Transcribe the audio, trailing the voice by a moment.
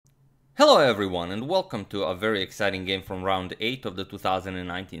Hello everyone and welcome to a very exciting game from round 8 of the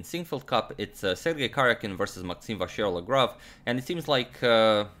 2019 Sinquefield Cup. It's Sergei Karjakin versus Maxim Vacherlogrov, and it seems like,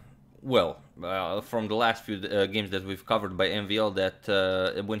 from the last few games that we've covered by MVL,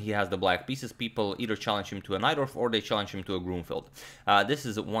 that when he has the black pieces, people either challenge him to a Najdorf or they challenge him to a Grunfeld. This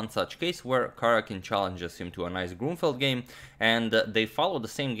is one such case where Karjakin challenges him to a nice Grunfeld game, and they follow the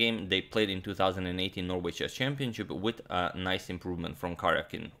same game they played in 2018 Norway Chess Championship with a nice improvement from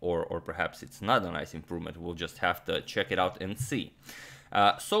Karjakin, or perhaps it's not a nice improvement. We'll just have to check it out and see.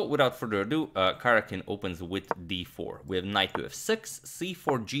 So without further ado, Karjakin opens with d4. We have knight to f6,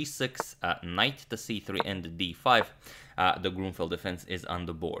 c4, g6, knight to c3 and d5. The Grunfeld defense is on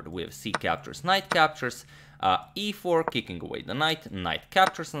the board. We have c captures, knight captures, e4, kicking away the knight, knight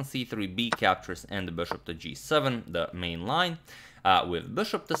captures on c3, b captures, and bishop to g7, the main line. With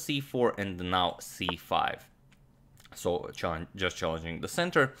bishop to c4 and now c5. So just challenging the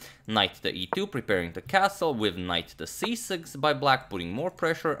center. Knight to e2, preparing the castle, with knight to c6 by black, putting more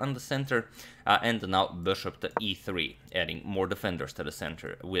pressure on the center. And now bishop to e3, adding more defenders to the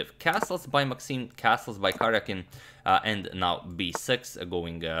center. With castles by Maxim, castles by Karjakin, and now b6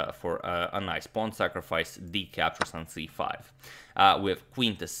 going for a nice pawn sacrifice, d captures on c5. With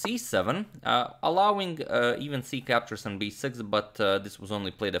queen to c7, allowing even c captures on b6, but this was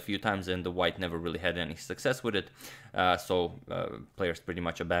only played a few times and the white never really had any success with it, so players pretty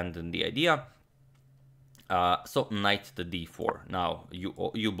much abandoned the idea. So knight to d4. Now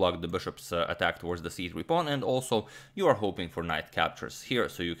you block the bishop's attack towards the c3 pawn, and also you are hoping for knight captures here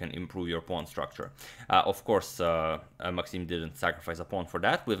so you can improve your pawn structure. Of course, Maxim didn't sacrifice a pawn for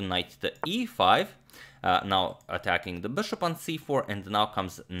that, with knight to e5. Now attacking the bishop on c4, and now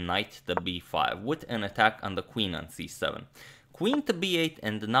comes knight to b5 with an attack on the queen on c7. Queen to b8,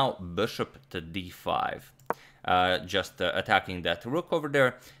 and now bishop to d5. Just attacking that rook over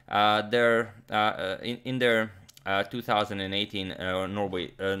there. In their 2018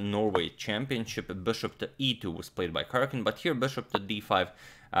 Norway Championship, bishop to e2 was played by Karjakin, but here bishop to d5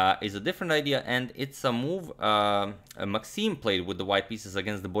 is a different idea, and it's a move Maxim played with the white pieces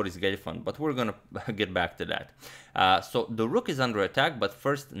against the Bd5, but we're gonna get back to that. So the rook is under attack, but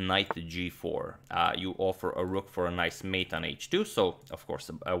first knight to g4. You offer a rook for a nice mate on h2, so of course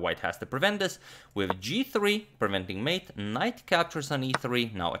white has to prevent this. With g3, preventing mate, knight captures on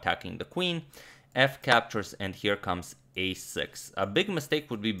e3, now attacking the queen, f captures, and here comes a6. A big mistake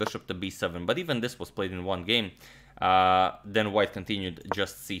would be bishop to b7, but even this was played in one game. Then white continued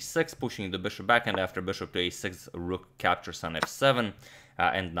just c6, pushing the bishop back, and after bishop to a6, rook captures on f7,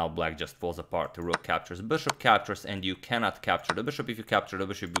 and now black just falls apart. The rook captures, bishop captures, and you cannot capture the bishop. If you capture the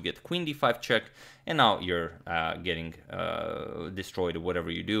bishop, you get queen d5 check, and now you're getting destroyed whatever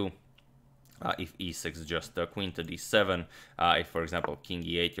you do. If e6, just queen to d7. If, for example, king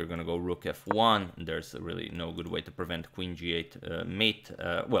e8, you're going to go rook f1. There's really no good way to prevent queen g8 mate.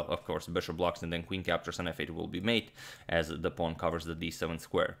 Well, of course, bishop blocks, and then queen captures on f8 will be mate, as the pawn covers the d7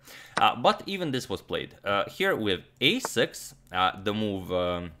 square. But even this was played. Here with a6, the move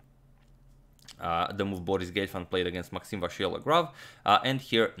Bd5 played against Maxim Vacherlogrov, and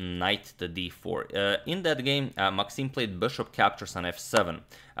here knight to d4. In that game, Maxim played bishop captures on f7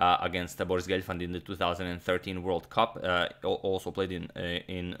 against Bd5 in the 2013 World Cup, also played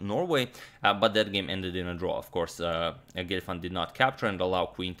in Norway, but that game ended in a draw. Of course, Gelfand did not capture and allow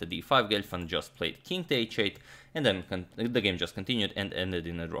queen to d5. Gelfand just played king to h8, and then the game just continued and ended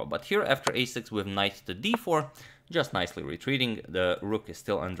in a draw. But here, after a6 with knight to d4, just nicely retreating, the rook is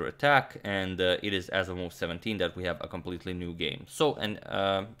still under attack, and it is as of move 17 that we have a completely new game. So,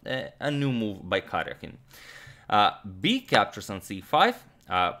 a new move by Karjakin. B captures on c5,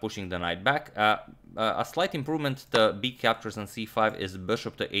 pushing the knight back. A slight improvement to b captures on c5 is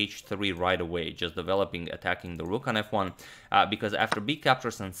bishop to h3 right away, just developing, attacking the rook on f1, because after b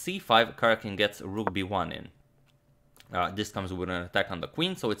captures on c5, Karjakin gets rook b1 in. This comes with an attack on the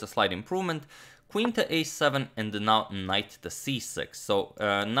queen, so it's a slight improvement. Queen to a7, and now knight to c6. So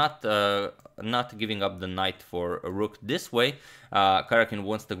not giving up the knight for a rook this way. Karjakin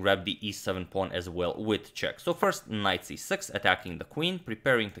wants to grab the e7 pawn as well with check. So first knight c6, attacking the queen,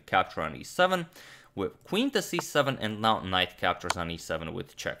 preparing to capture on e7. With queen to c7, and now knight captures on e7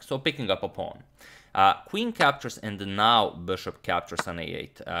 with check. So picking up a pawn. Queen captures, and now bishop captures on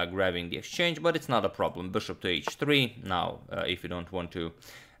a8, grabbing the exchange, but it's not a problem. Bishop to h3. Now, if you don't want to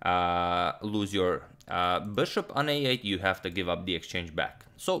lose your bishop on a8, you have to give up the exchange back.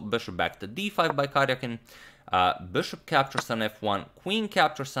 So bishop back to d5 by Karjakin. Bishop captures on f1, queen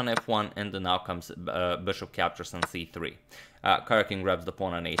captures on f1, and then now comes bishop captures on c3. Karjakin grabs the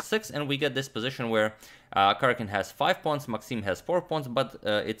pawn on a6, and we get this position where Karjakin has 5 pawns, Maxim has 4 pawns, but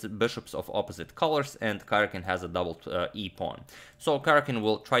it's bishops of opposite colors, and Karjakin has a doubled E pawn. So Karjakin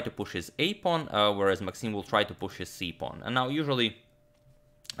will try to push his A pawn, whereas Maxim will try to push his C pawn. And now usually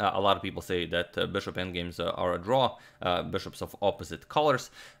a lot of people say that bishop endgames are a draw, bishops of opposite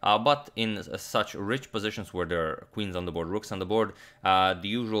colors, but in such rich positions where there are queens on the board, rooks on the board, the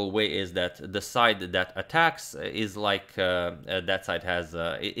usual way is that the side that attacks is like that side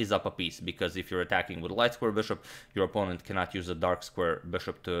is up a piece, because if you're attacking with a light square bishop, your opponent cannot use a dark square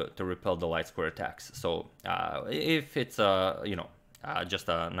bishop to repel the light square attacks. So if it's just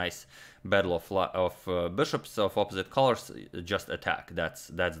a nice battle of bishops of opposite colors, just attack. That's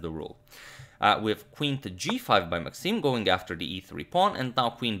the rule. We have queen to g5 by Maxim, going after the e3 pawn, and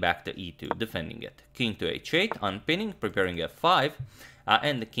now queen back to e2, defending it. King to h8, unpinning, preparing f5,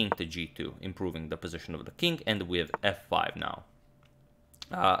 and the king to g2, improving the position of the king, and we have f5 now.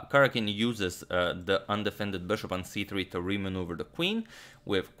 Karjakin uses the undefended bishop on c3 to remaneuver the queen.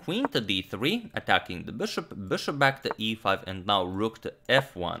 We have queen to d3, attacking the bishop, bishop back to e5, and now rook to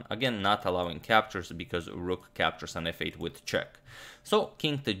f1. Again, not allowing captures because rook captures on f8 with check. So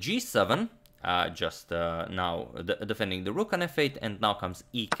king to g7, now defending the rook on f8, and now comes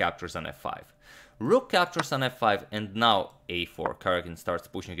e captures on f5. Rook captures on f5, and now a4. Karjakin starts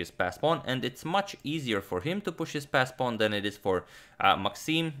pushing his pass pawn, and it's much easier for him to push his pass pawn than it is for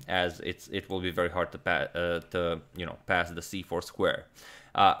Maxim, as it will be very hard to pass the c4 square.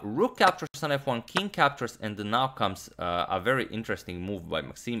 Rook captures on f1, king captures, and now comes a very interesting move by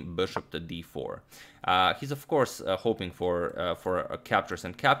Maxim, bishop to d4. He's of course hoping for captures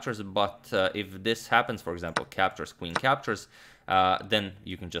and captures, but if this happens, for example, captures, queen captures, then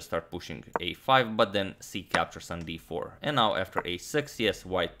you can just start pushing a5, but then c captures on d4. And now after a6, yes,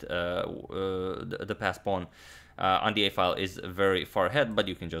 white, the pass pawn on the a file is very far ahead, but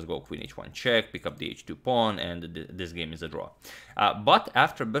you can just go queen h1 check, pick up the h2 pawn, and this game is a draw. But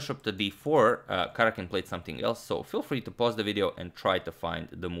after bishop to d4, Karjakin played something else, so feel free to pause the video and try to find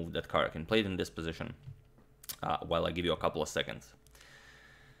the move that Karjakin played in this position while I give you a couple of seconds.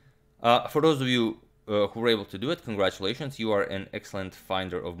 For those of you who were able to do it, congratulations, you are an excellent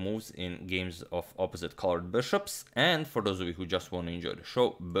finder of moves in games of opposite colored bishops. And for those of you who just want to enjoy the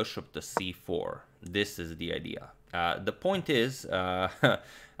show, bishop to c4. This is the idea. The point is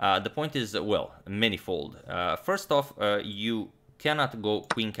well, manifold. First off, you cannot go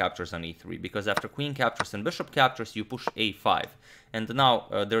queen captures on e3, because after queen captures and bishop captures, you push a5, and now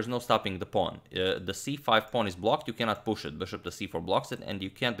there's no stopping the pawn. The c5 pawn is blocked, you cannot push it. Bishop to c4 blocks it, and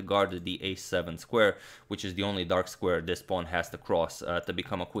you can't guard the a7 square, which is the only dark square this pawn has to cross to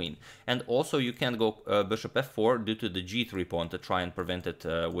become a queen. And also you can't go bishop f4 due to the g3 pawn to try and prevent it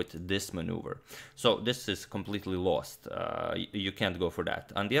with this maneuver. So this is completely lost. You can't go for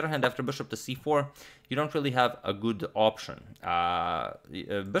that. On the other hand, after bishop to c4, you don't really have a good option.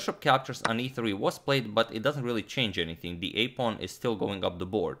 Bishop captures on e3 was played, but it doesn't really change anything. The a pawn is still going up the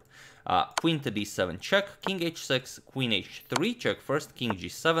board. Queen to d7 check, king h6, queen h3 check first, king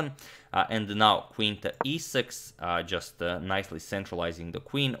g7, and now queen to e6, just nicely centralizing the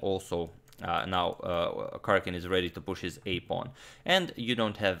queen. Also, now Karjakin is ready to push his a pawn, and you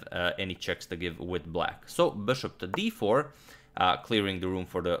don't have any checks to give with black. So bishop to d4, clearing the room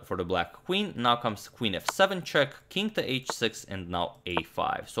for the black queen. Now comes queen f7 check, king to h6, and now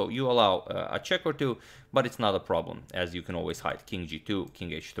a5. So you allow a check or two, but it's not a problem, as you can always hide king g2, king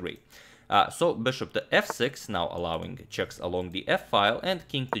h3. So bishop to f6, now allowing checks along the f file, and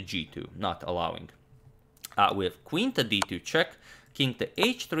king to g2, not allowing. We have queen to d2 check, king to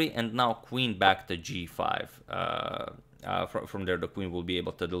h3, and now queen back to g5. From there, the queen will be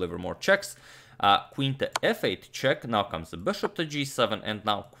able to deliver more checks. Queen to f8 check, now comes the bishop to g7, and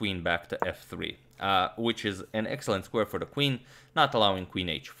now queen back to f3, which is an excellent square for the queen, not allowing queen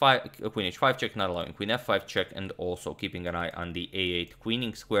h5 check, not allowing queen f5 check, and also keeping an eye on the a8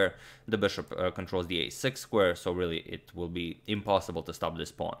 queening square. The bishop controls the a6 square, so really it will be impossible to stop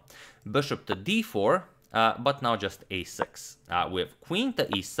this pawn. Bishop to d4, but now just a6. We have queen to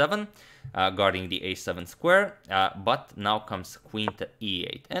e7, guarding the a7 square, but now comes queen to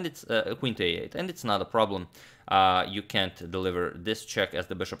e8, and it's queen to a8, and it's not a problem. You can't deliver this check as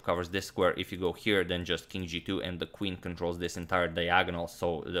the bishop covers this square. If you go here, then just king g2, and the queen controls this entire diagonal,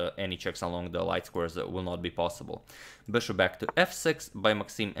 so any checks along the light squares will not be possible. Bishop back to f6 by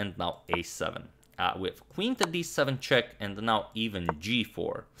Maxim, and now a7. We have queen to d7 check, and now even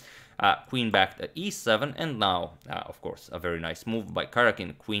g4. Queen back to e7, and now, of course, a very nice move by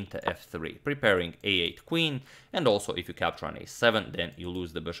Karjakin, queen to f3, preparing a8 queen, and also if you capture on a7, then you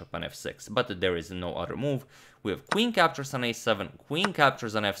lose the bishop on f6, but there is no other move. We have queen captures on a7, queen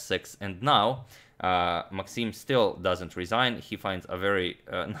captures on f6, and now Maxim still doesn't resign. He finds a very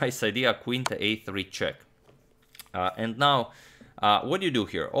nice idea, queen to a3 check. And now, what do you do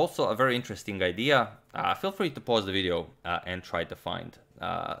here? Also a very interesting idea. Feel free to pause the video and try to find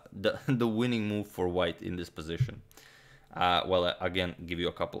the winning move for white in this position. Well, again, give you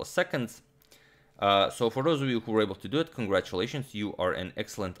a couple of seconds. So for those of you who were able to do it, congratulations, you are an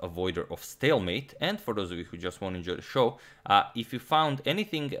excellent avoider of stalemate. And for those of you who just want to enjoy the show, if you found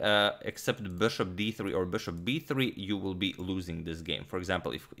anything except bishop d3 or bishop b3, you will be losing this game. For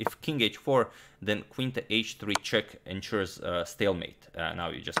example, if king h4, then queen to h3 check ensures stalemate. Now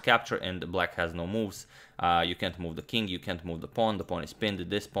you just capture and black has no moves. You can't move the king, you can't move the pawn is pinned,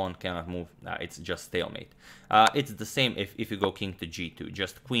 this pawn cannot move, it's just stalemate. It's the same if you go king to g2,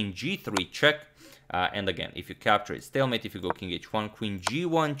 just queen g3 check. And again, if you capture, it's stalemate. If you go king h1, queen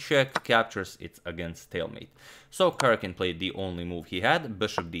g1 check, captures, it's again stalemate. So Karjakin played the only move he had,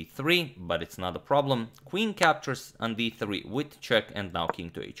 bishop d3, but it's not a problem. Queen captures on d3 with check, and now king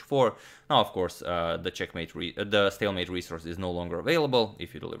to h4. Now, of course, the stalemate resource is no longer available.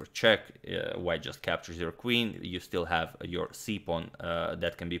 If you deliver check, white just captures your queen. You still have your c pawn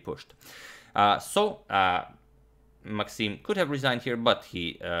that can be pushed. Maxim could have resigned here, but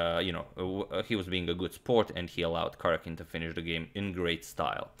he, he was being a good sport and he allowed Karjakin to finish the game in great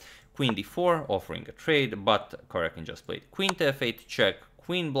style. Queen d4, offering a trade, but Karjakin just played queen to f8 check,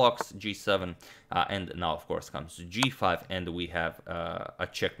 queen blocks g7, and now of course comes g5, and we have a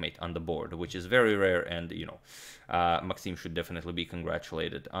checkmate on the board, which is very rare, and Maxim should definitely be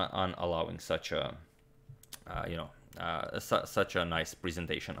congratulated on allowing such a, such a nice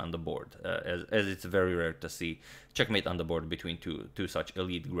presentation on the board, as it's very rare to see checkmate on the board between two such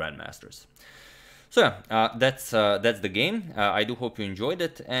elite grandmasters. So yeah, that's the game. I do hope you enjoyed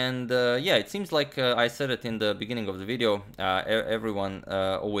it, and yeah, it seems like I said it in the beginning of the video. Everyone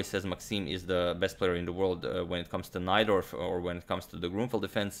always says Maxim is the best player in the world when it comes to Najdorf or when it comes to the Grunfeld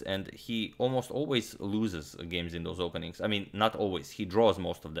defense, and he almost always loses games in those openings. I mean, not always. He draws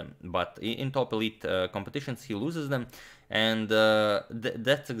most of them, but in top elite competitions, he loses them, and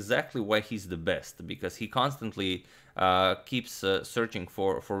that's exactly why he's the best, because he constantly keeps searching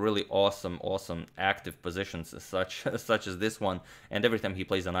for really awesome active positions such as this one, and every time he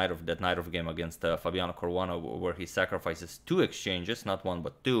plays a Najdorf game against Fabiano Caruana, where he sacrifices 2 exchanges, not 1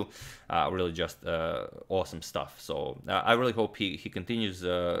 but 2, really just awesome stuff. So I really hope he continues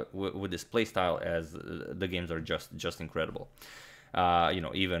with this play style, as the games are just incredible.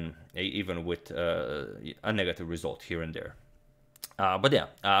 Even with a negative result here and there. But yeah,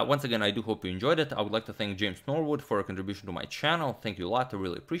 once again, I do hope you enjoyed it. I would like to thank James Norwood for a contribution to my channel. Thank you a lot, I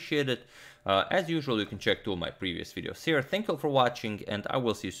really appreciate it. As usual, you can check 2 of my previous videos here. Thank you all for watching, and I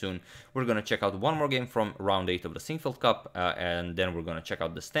will see you soon. We're going to check out one more game from round 8 of the Sinquefield Cup, and then we're going to check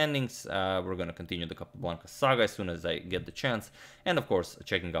out the standings. We're going to continue the Capablanca saga as soon as I get the chance, and of course,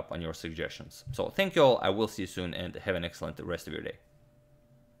 checking up on your suggestions. So thank you all, I will see you soon, and have an excellent rest of your day.